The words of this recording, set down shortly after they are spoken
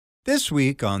This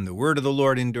week on The Word of the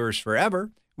Lord Endures Forever,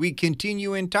 we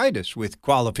continue in Titus with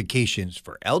qualifications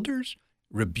for elders,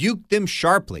 rebuke them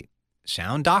sharply,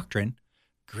 sound doctrine,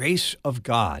 grace of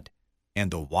God,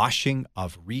 and the washing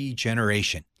of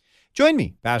regeneration. Join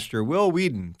me, Pastor Will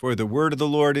Whedon, for The Word of the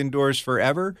Lord Endures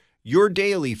Forever, your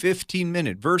daily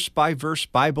 15-minute verse-by-verse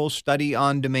Bible study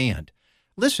on demand.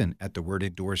 Listen at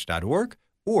thewordendures.org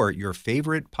or your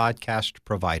favorite podcast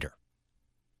provider.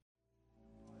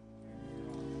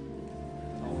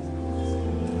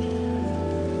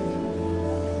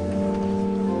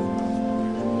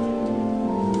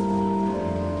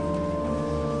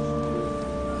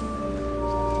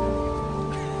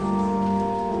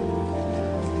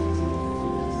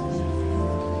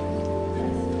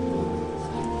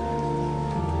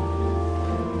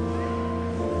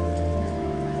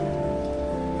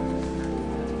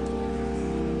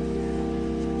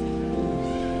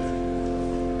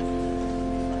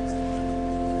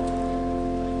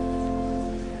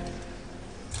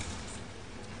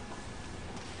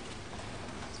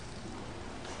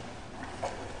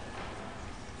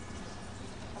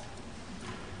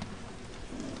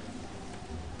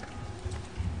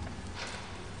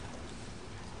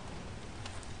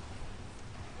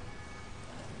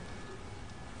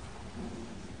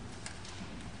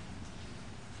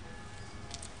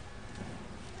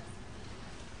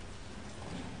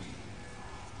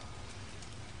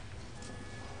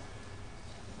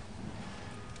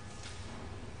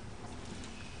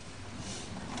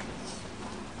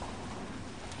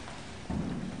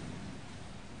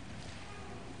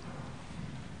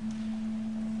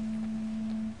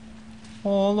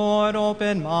 O Lord,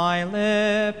 open my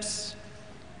lips,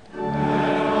 and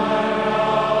my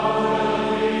mouth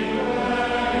will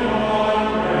declare your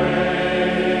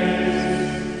praise.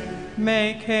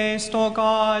 Make haste, O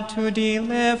God, to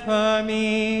deliver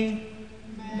me.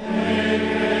 Make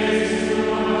haste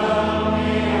to help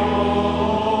me, O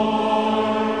Lord.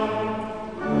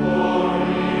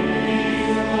 Glory be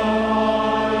to the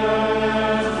Father,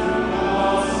 and to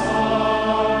the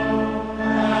Son,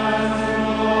 and to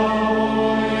the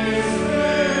Holy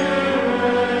Spirit,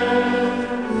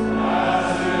 as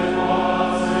it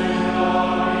was in the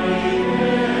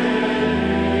beginning,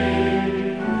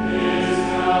 is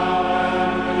now,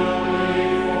 and will be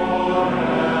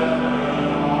forever.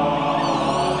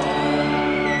 Amen.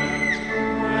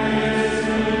 Praise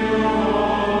to you,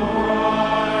 O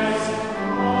Christ.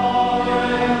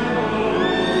 Hallelujah.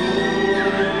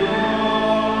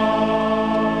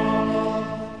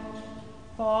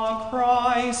 The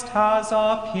Christ has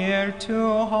appeared to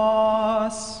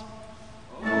us.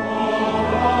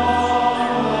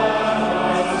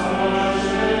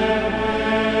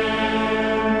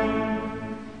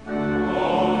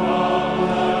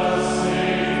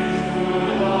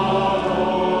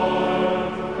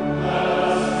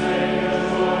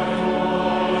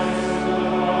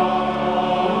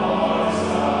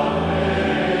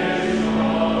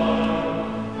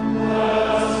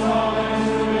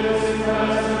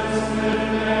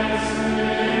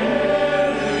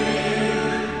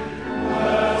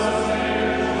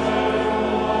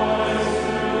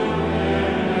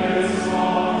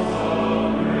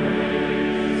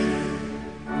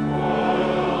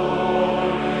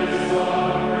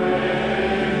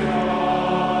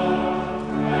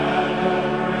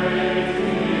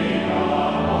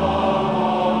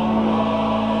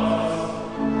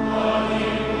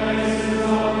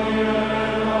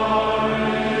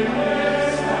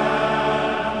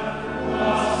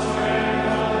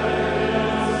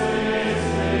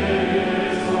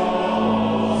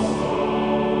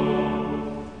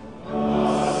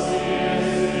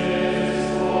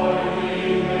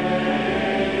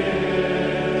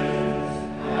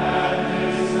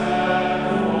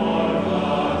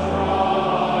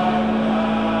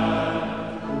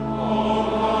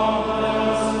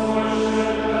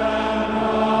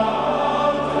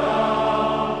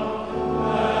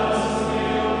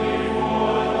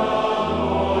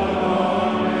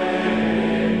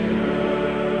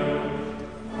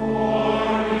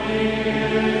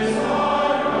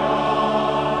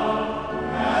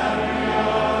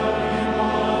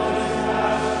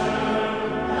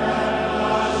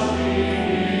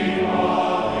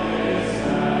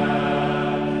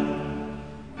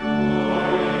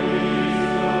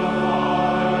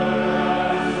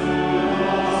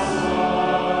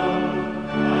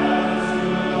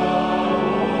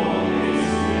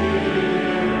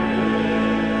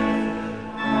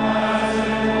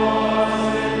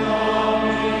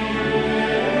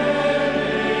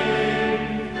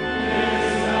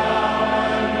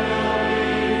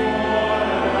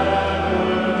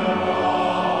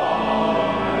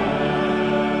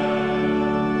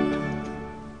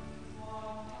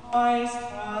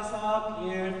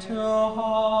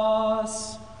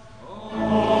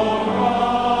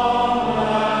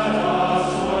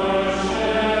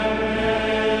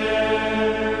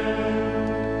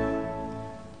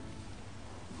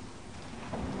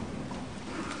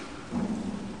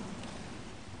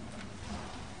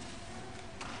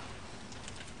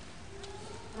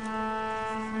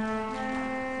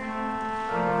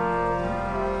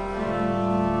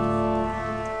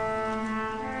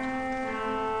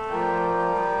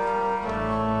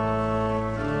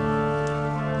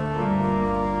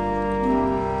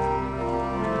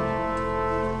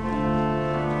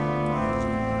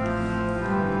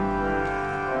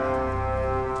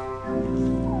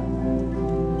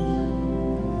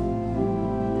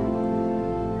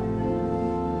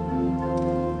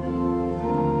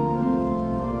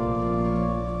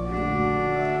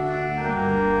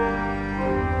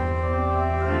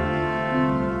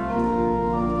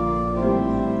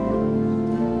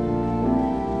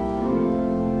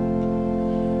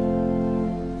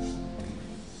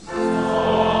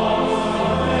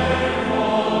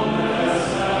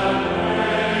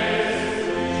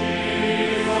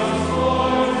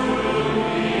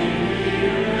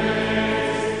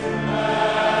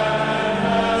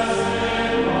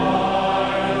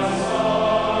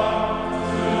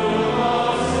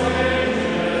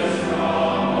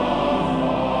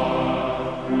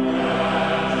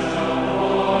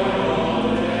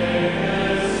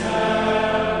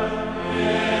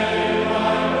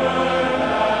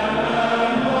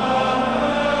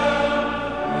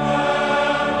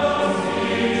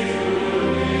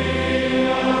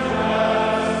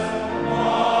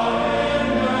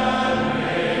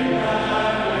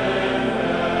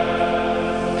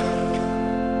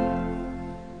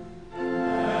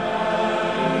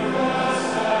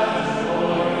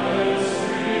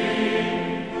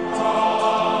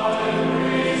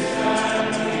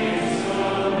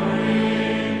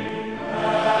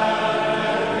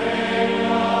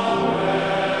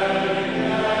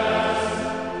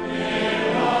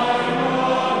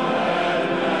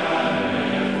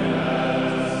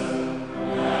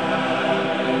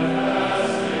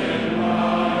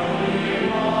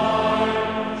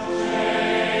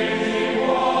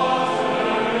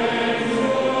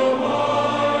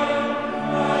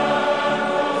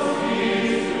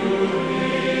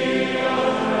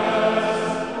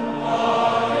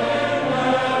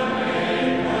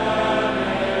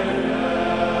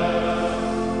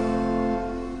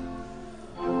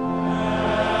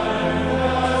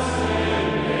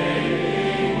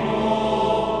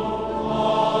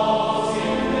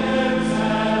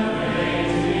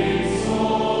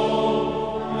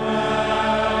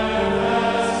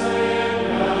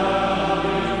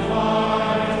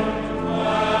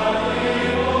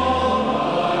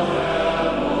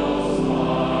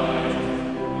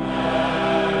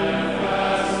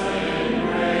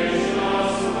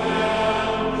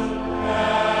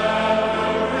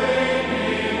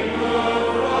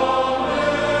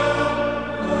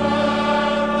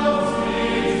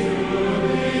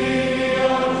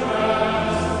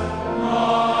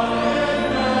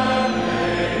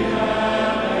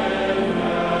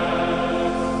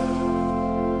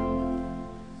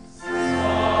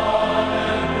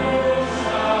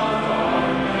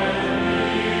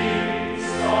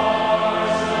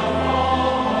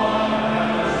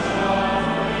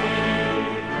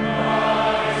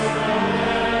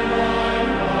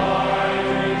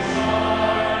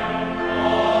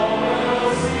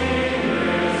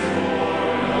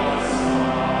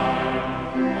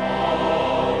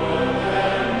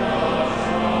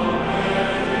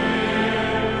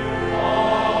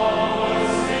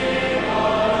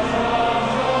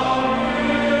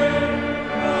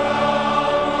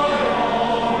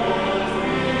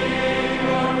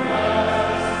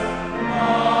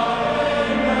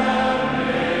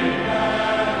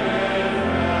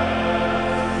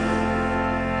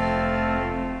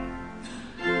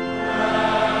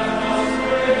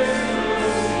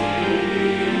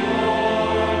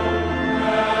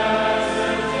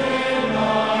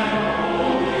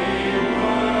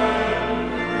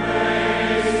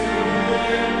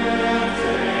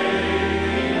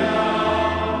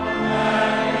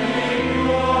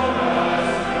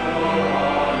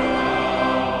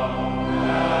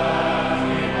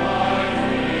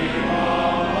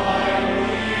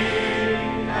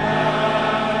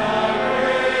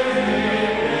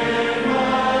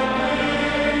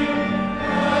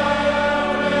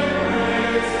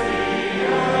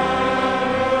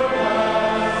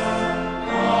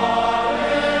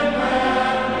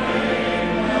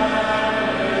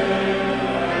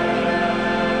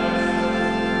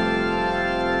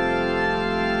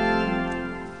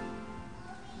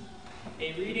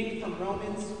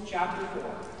 Romans chapter 4.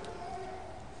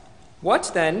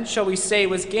 What then shall we say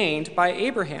was gained by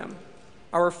Abraham,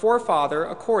 our forefather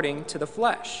according to the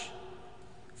flesh?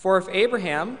 For if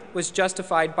Abraham was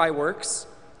justified by works,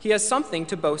 he has something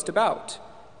to boast about,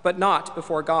 but not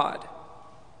before God.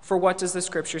 For what does the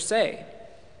Scripture say?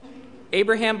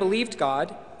 Abraham believed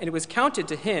God, and it was counted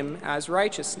to him as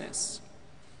righteousness.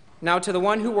 Now to the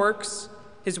one who works,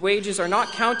 his wages are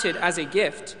not counted as a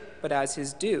gift, but as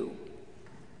his due.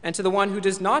 And to the one who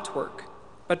does not work,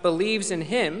 but believes in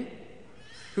him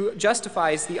who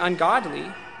justifies the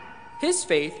ungodly, his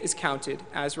faith is counted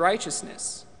as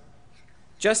righteousness.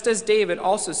 Just as David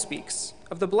also speaks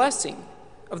of the blessing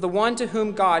of the one to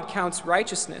whom God counts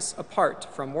righteousness apart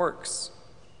from works.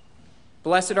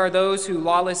 Blessed are those whose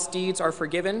lawless deeds are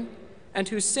forgiven and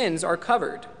whose sins are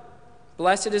covered.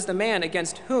 Blessed is the man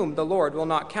against whom the Lord will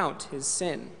not count his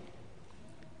sin.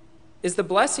 Is the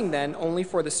blessing then only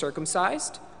for the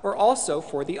circumcised, or also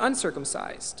for the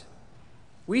uncircumcised?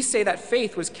 We say that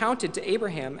faith was counted to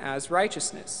Abraham as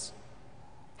righteousness.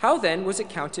 How then was it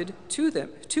counted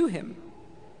to him?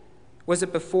 Was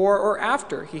it before or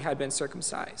after he had been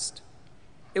circumcised?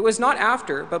 It was not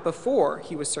after, but before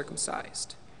he was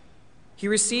circumcised. He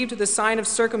received the sign of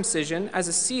circumcision as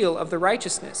a seal of the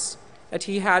righteousness that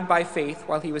he had by faith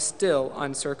while he was still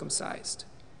uncircumcised.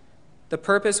 The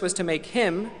purpose was to make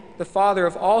him the father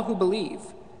of all who believe,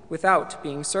 without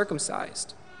being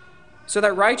circumcised, so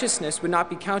that righteousness would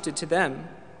be counted to them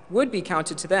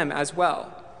as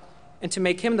well, and to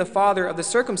make him the father of the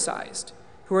circumcised,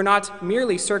 who are not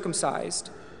merely circumcised,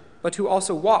 but who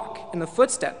also walk in the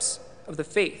footsteps of the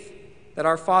faith that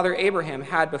our father Abraham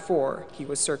had before he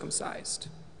was circumcised.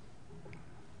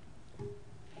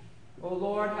 O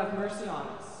Lord, have mercy on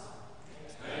us.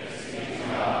 Thanks be to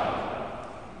God.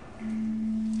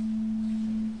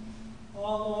 The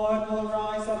Lord will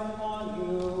rise upon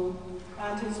you,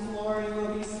 and his glory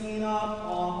will be seen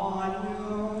upon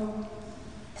you.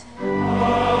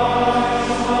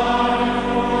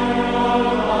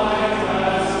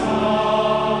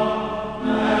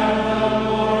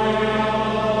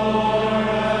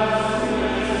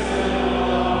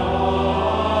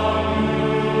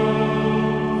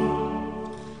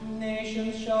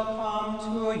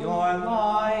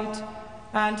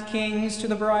 And kings to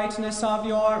the brightness of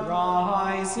your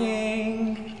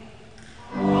rising.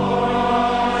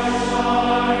 Arise,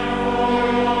 shine,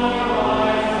 for your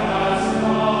light has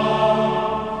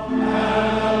come,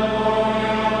 and the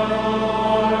glory of the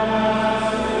Lord has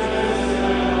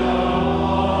risen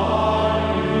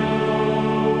upon you.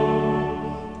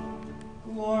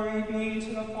 Glory be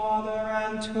to the Father,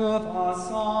 and to the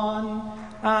Son,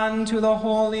 and to the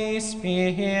Holy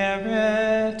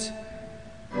Spirit.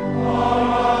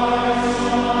 Arise,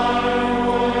 shine,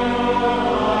 for your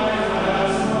light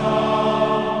has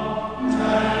come, and the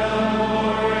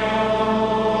glory of the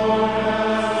Lord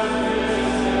has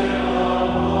risen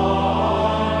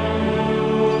upon you.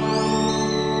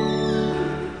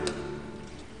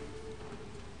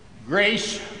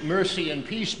 Grace, mercy, and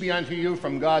peace be unto you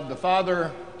from God the Father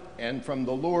and from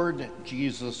the Lord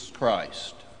Jesus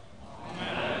Christ.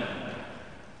 Amen.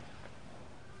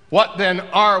 What then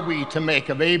are we to make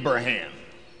of Abraham?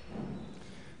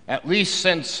 At least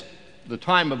since the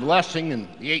time of Lessing in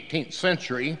the 18th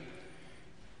century,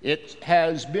 it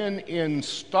has been in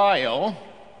style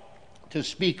to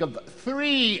speak of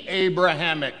three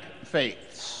Abrahamic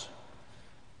faiths: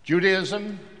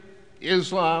 Judaism,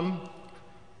 Islam,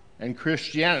 and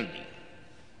Christianity.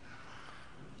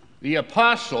 The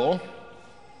apostle,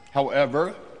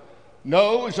 however,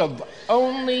 knows of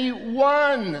only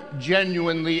one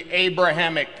genuinely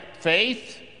Abrahamic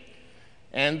faith,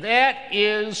 and that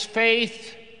is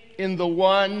faith in the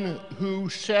one who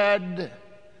said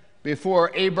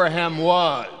before Abraham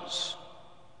was,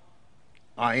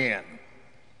 I am.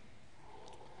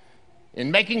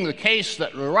 In making the case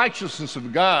that the righteousness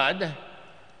of God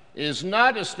is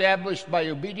not established by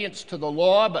obedience to the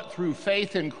law, but through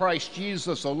faith in Christ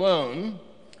Jesus alone,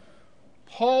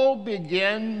 Paul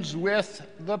begins with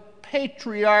the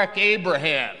patriarch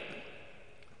Abraham,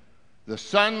 the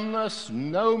sonless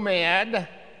nomad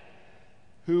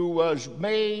who was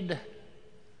made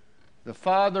the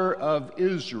father of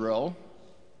Israel.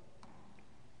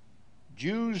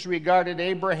 Jews regarded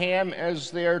Abraham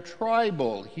as their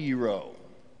tribal hero.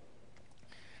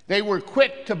 They were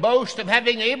quick to boast of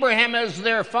having Abraham as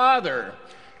their father,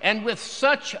 and with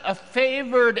such a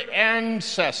favored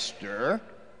ancestor,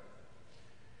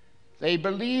 they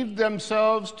believed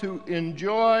themselves to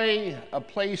enjoy a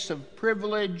place of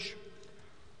privilege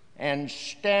and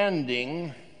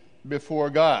standing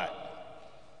before God.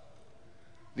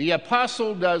 The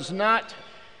apostle does not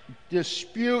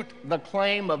dispute the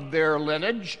claim of their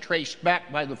lineage, traced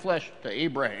back by the flesh to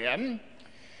Abraham.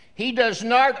 He does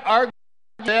not argue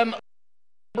them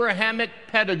Abrahamic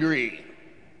pedigree.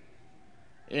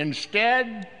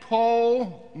 Instead,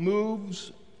 Paul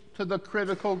moves to the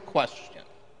critical question: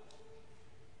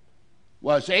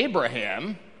 was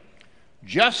Abraham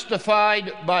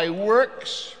justified by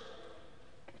works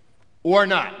or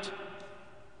not?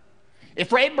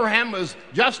 If Abraham was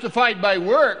justified by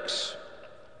works,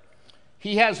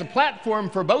 he has a platform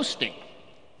for boasting.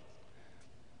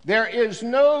 There is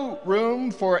no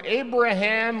room for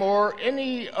Abraham or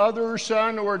any other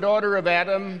son or daughter of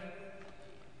Adam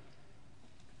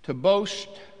to boast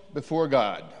before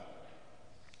God.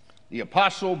 The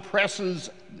apostle presses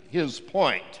his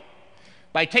point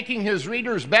by taking his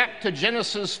readers back to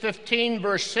Genesis 15,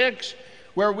 verse 6,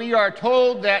 where we are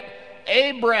told that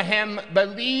Abraham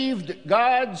believed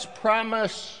God's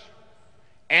promise,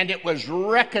 and it was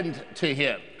reckoned to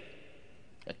him,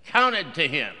 accounted to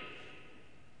him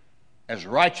as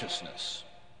righteousness.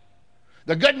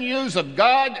 The good news of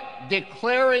God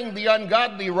declaring the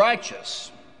ungodly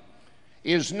righteous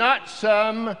is not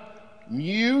some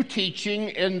new teaching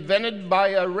invented by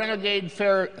a renegade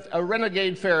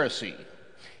Pharisee.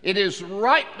 It is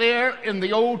right there in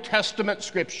the Old Testament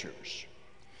scriptures.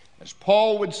 As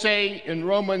Paul would say in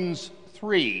Romans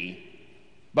 3,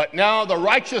 but now the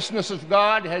righteousness of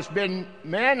God has been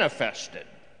manifested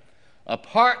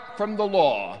apart from the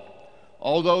law,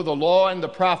 although the law and the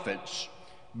prophets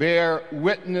bear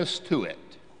witness to it.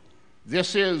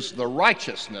 This is the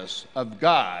righteousness of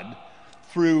God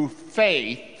through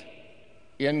faith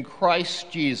in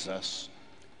Christ Jesus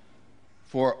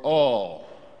for all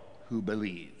who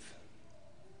believe.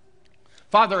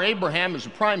 Father Abraham is a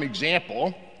prime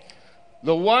example.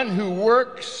 The one who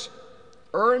works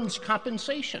earns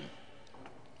compensation.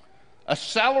 A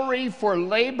salary for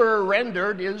labor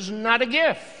rendered is not a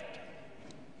gift.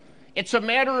 It's a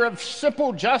matter of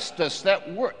simple justice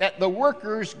that the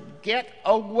workers get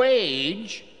a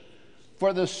wage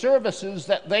for the services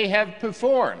that they have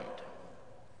performed,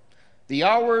 the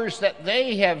hours that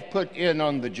they have put in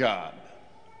on the job.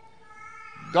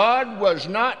 God was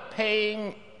not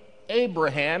paying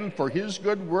Abraham for his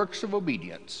good works of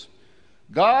obedience.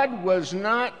 God was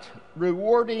not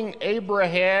rewarding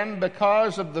Abraham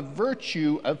because of the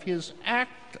virtue of his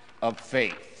act of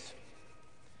faith.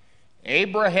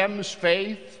 Abraham's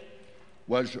faith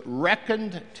was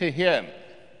reckoned to him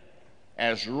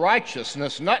as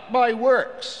righteousness, not by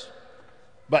works,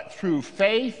 but through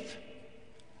faith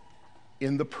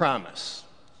in the promise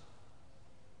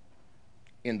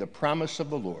of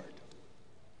the Lord.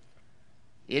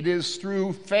 It is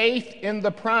through faith in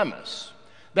the promise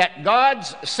that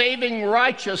God's saving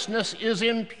righteousness is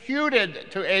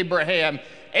imputed to Abraham.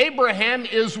 Abraham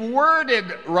is worded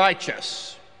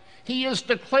righteous. He is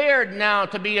declared now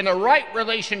to be in a right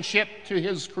relationship to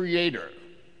his Creator.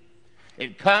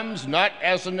 It comes not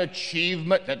as an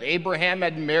achievement that Abraham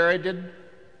had merited,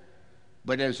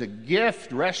 but as a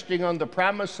gift resting on the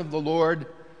promise of the Lord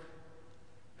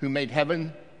who made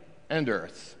heaven and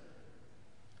earth,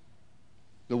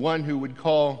 the one who would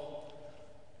call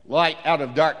light out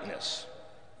of darkness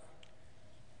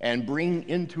and bring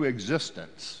into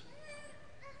existence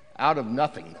out of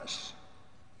nothingness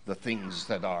the things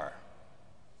that are.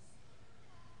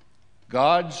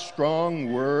 God's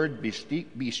strong word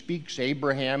bespeaks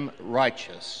Abraham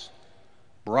righteous,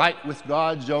 bright with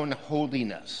God's own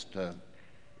holiness, to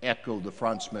echo the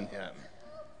Franzmann hymn.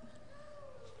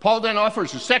 Paul then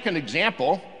offers a second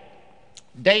example,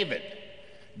 David.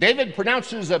 David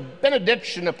pronounces a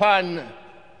benediction upon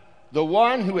the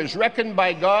one who is reckoned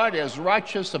by God as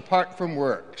righteous apart from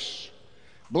works.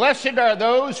 Blessed are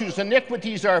those whose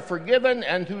iniquities are forgiven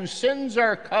and whose sins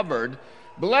are covered.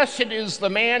 Blessed is the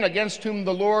man against whom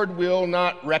the Lord will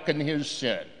not reckon his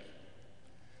sin.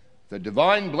 The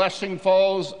divine blessing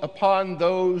falls upon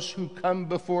those who come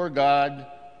before God,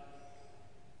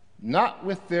 not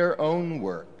with their own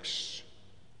works,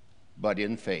 but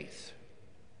in faith.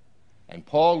 And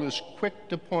Paul is quick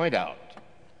to point out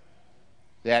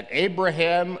that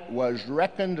Abraham was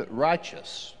reckoned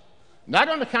righteous, not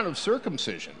on account of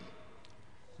circumcision,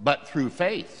 but through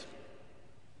faith.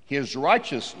 His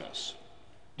righteousness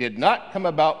did not come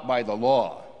about by the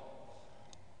law,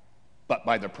 but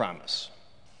by the promise.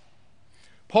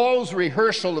 Paul's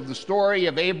rehearsal of the story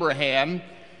of Abraham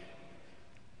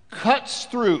cuts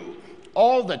through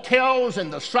all the tales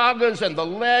and the sagas and the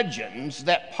legends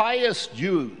that pious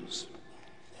Jews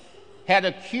had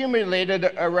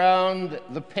accumulated around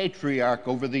the patriarch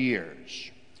over the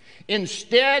years.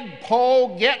 Instead,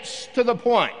 Paul gets to the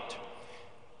point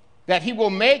that he will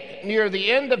make near the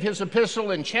end of his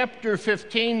epistle in chapter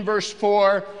 15, verse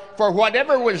 4, for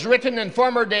whatever was written in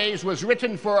former days was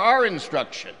written for our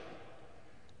instruction,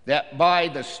 that by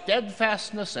the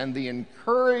steadfastness and the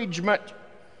encouragement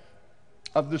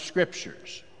of the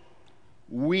Scriptures,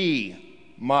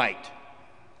 we might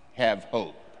have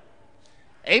hope.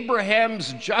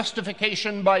 Abraham's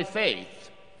justification by faith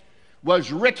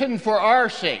was written for our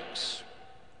sakes,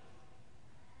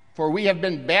 for we have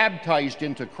been baptized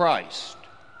into Christ,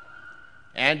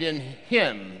 and in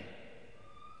him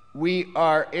we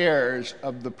are heirs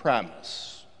of the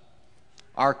promise.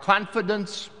 Our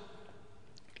confidence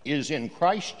is in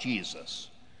Christ Jesus,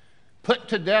 put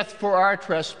to death for our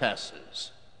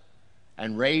trespasses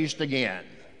and raised again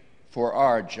for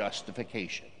our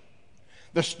justification.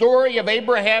 The story of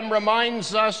Abraham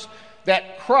reminds us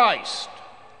that Christ,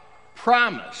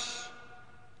 promise,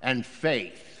 and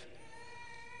faith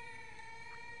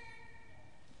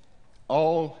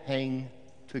all hang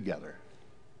together.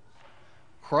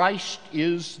 Christ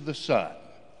is the Son,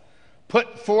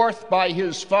 put forth by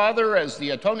his Father as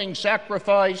the atoning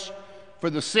sacrifice for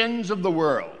the sins of the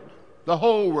world, the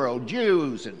whole world,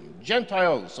 Jews and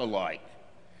Gentiles alike.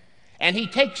 And he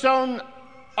takes on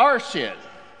our sin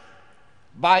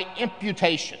by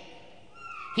imputation.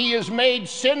 He is made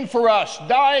sin for us,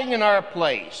 dying in our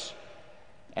place.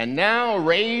 And now,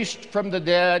 raised from the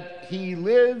dead, he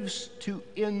lives to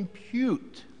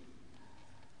impute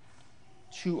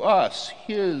to us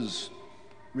his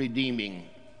redeeming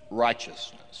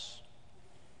righteousness.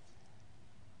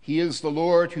 He is the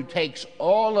Lord who takes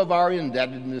all of our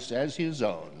indebtedness as his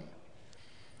own,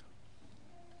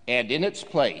 and in its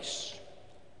place,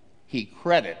 he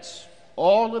credits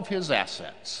all of his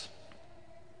assets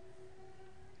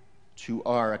to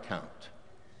our account.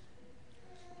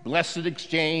 Blessed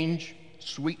exchange,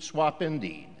 sweet swap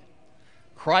indeed.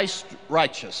 Christ's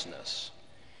righteousness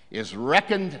is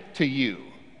reckoned to you,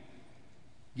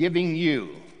 giving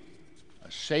you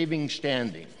a saving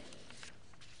standing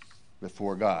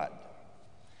before God.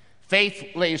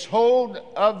 Faith lays hold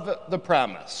of the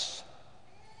promise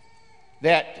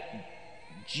that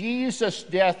Jesus'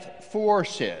 death for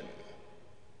sin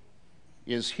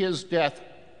is his death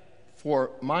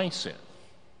for my sin.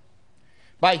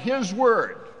 By his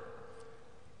word,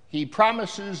 he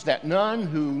promises that none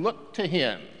who look to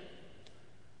him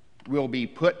will be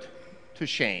put to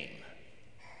shame.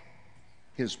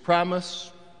 His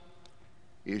promise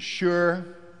is sure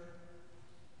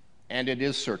and it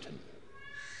is certain.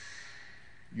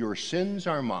 Your sins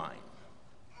are mine,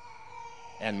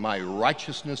 and my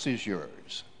righteousness is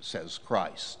yours, says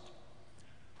Christ,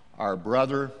 our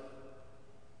brother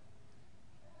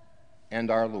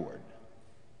and our Lord.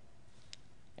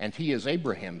 And he is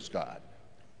Abraham's God,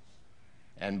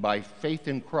 and by faith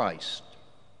in Christ,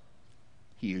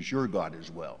 he is your God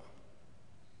as well.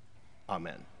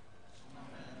 Amen.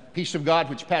 Peace of God,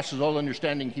 which passes all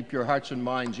understanding, keep your hearts and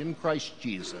minds in Christ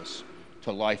Jesus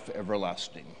to life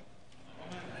everlasting.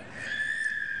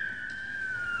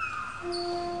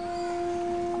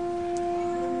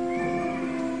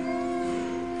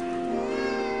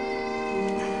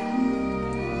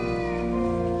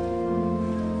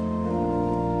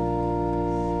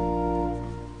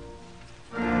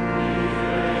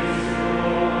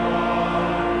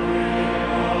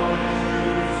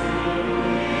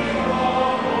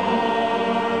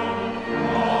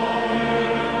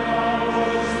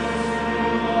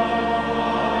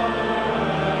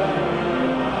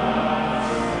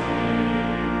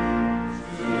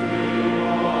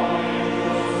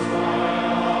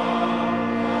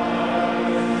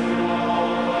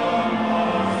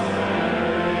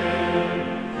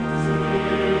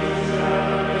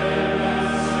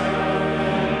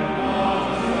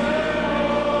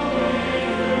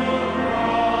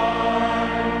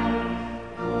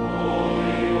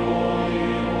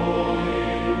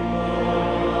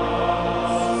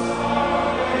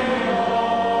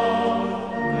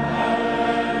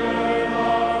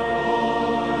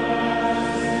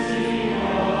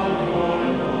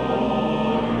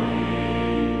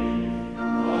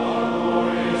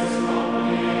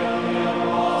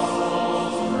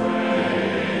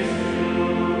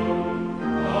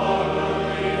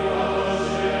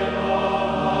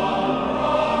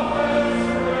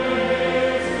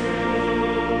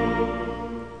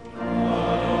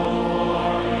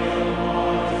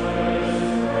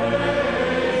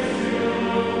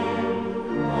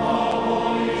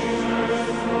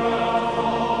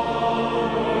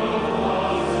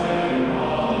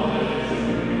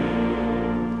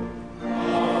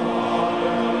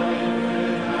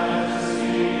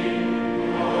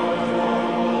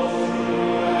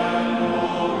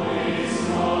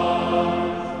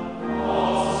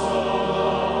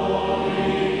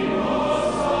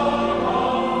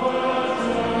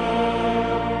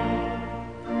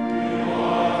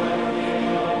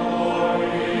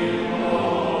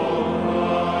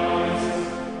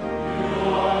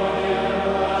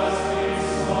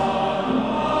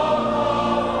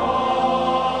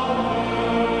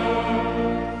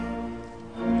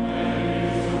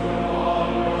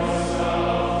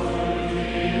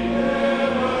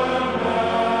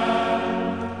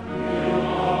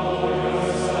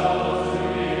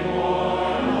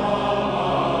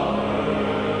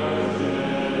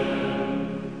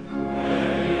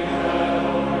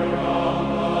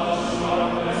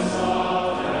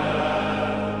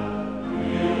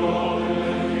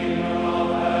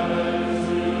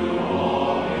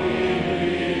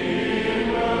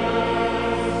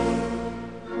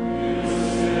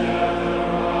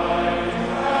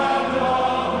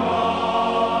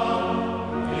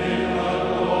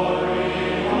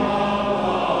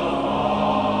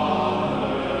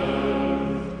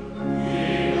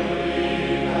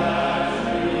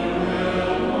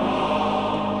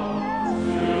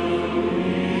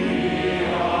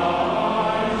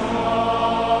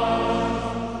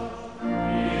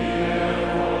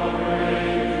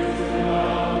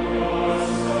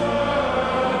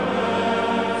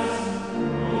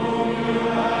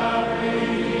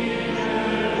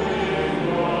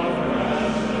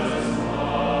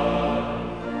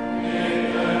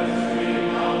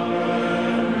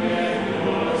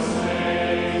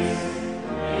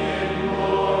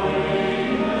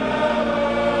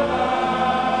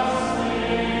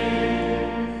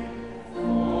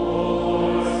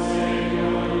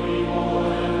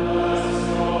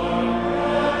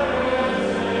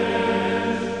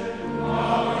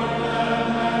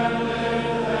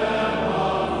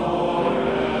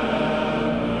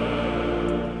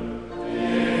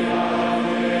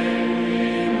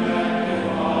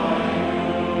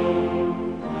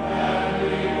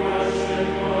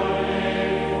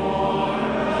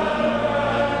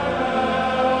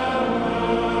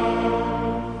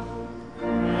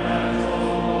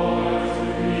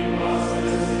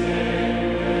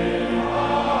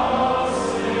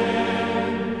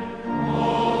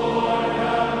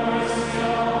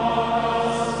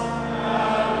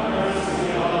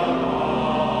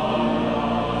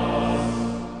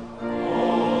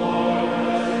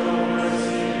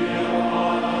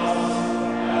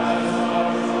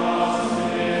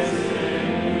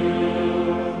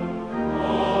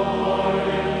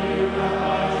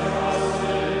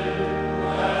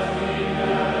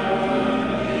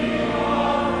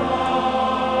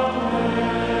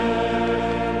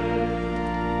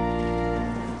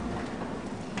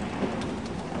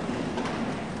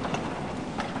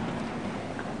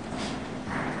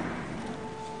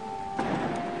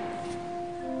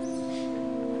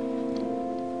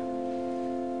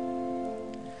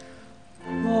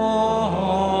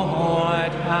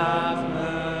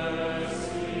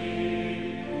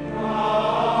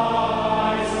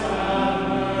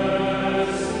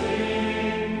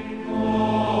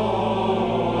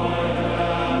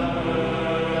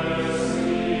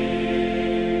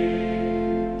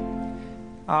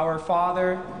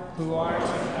 Father, who art in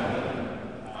heaven,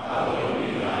 hallowed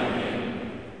be thy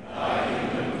name. Thy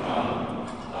kingdom come,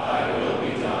 thy will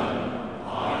be done,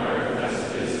 on earth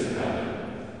as it is in heaven.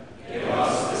 Give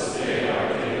us this day our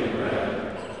daily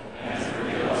bread, and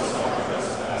forgive us our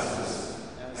trespasses,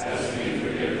 as we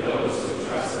forgive those who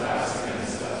trespass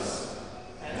against us.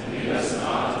 And lead us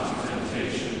not into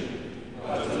temptation,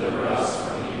 but deliver us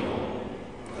from evil.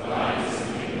 For thine is the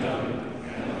kingdom,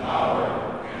 and the power,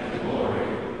 and the glory,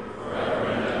 forever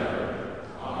and ever.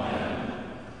 Amen.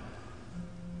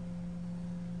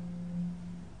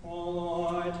 O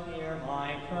Lord, hear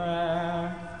my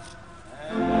prayer.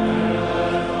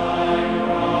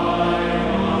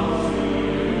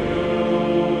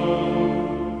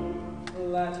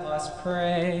 Let us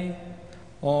pray.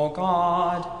 O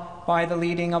God, by the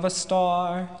leading of a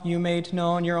star, you made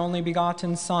known your only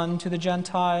begotten Son to the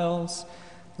Gentiles.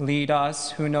 Lead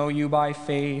us, who know you by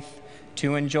faith,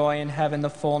 to enjoy in heaven the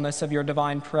fullness of your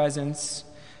divine presence.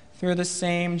 Through the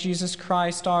same Jesus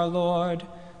Christ our Lord,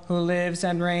 who lives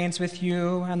and reigns with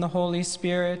you and the Holy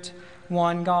Spirit,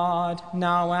 one God,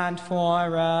 now and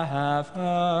forever.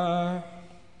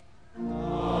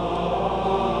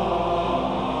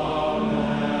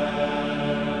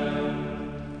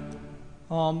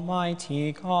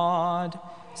 Almighty God,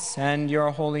 send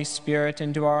your Holy Spirit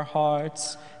into our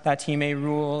hearts, that he may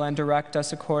rule and direct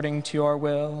us according to your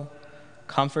will.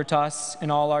 Comfort us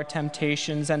in all our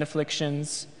temptations and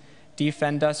afflictions.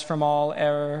 Defend us from all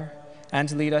error, and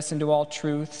lead us into all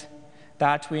truth,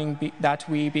 that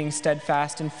we, being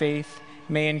steadfast in faith,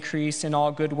 may increase in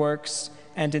all good works,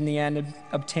 and in the end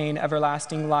obtain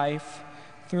everlasting life.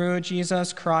 Through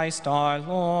Jesus Christ our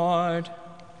Lord.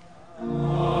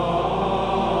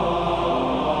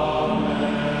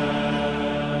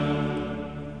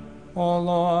 O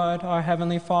Lord, our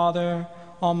heavenly Father,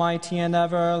 almighty and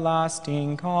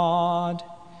everlasting God,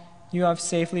 you have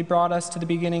safely brought us to the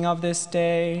beginning of this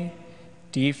day.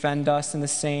 Defend us in the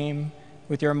same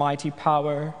with your mighty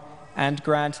power, and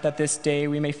grant that this day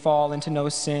we may fall into no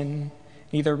sin,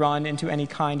 neither run into any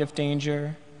kind of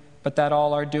danger, but that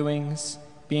all our doings,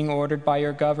 being ordered by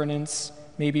your governance,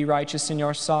 may be righteous in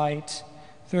your sight.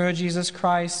 Through Jesus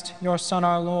Christ, your Son,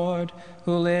 our Lord,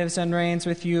 who lives and reigns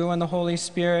with you and the Holy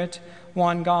Spirit,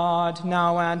 one God,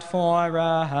 now and forever.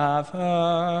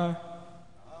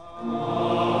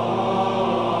 Amen.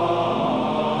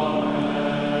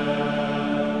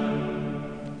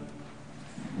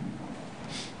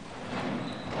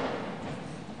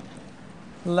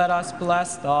 Let us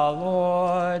bless the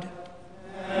Lord.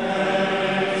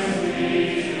 Thanks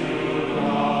be to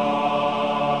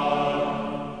God.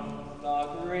 The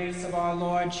grace of our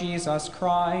Lord Jesus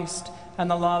Christ, and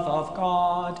the love of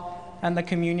God, and the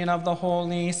communion of the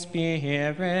Holy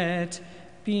Spirit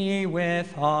be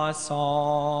with us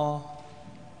all.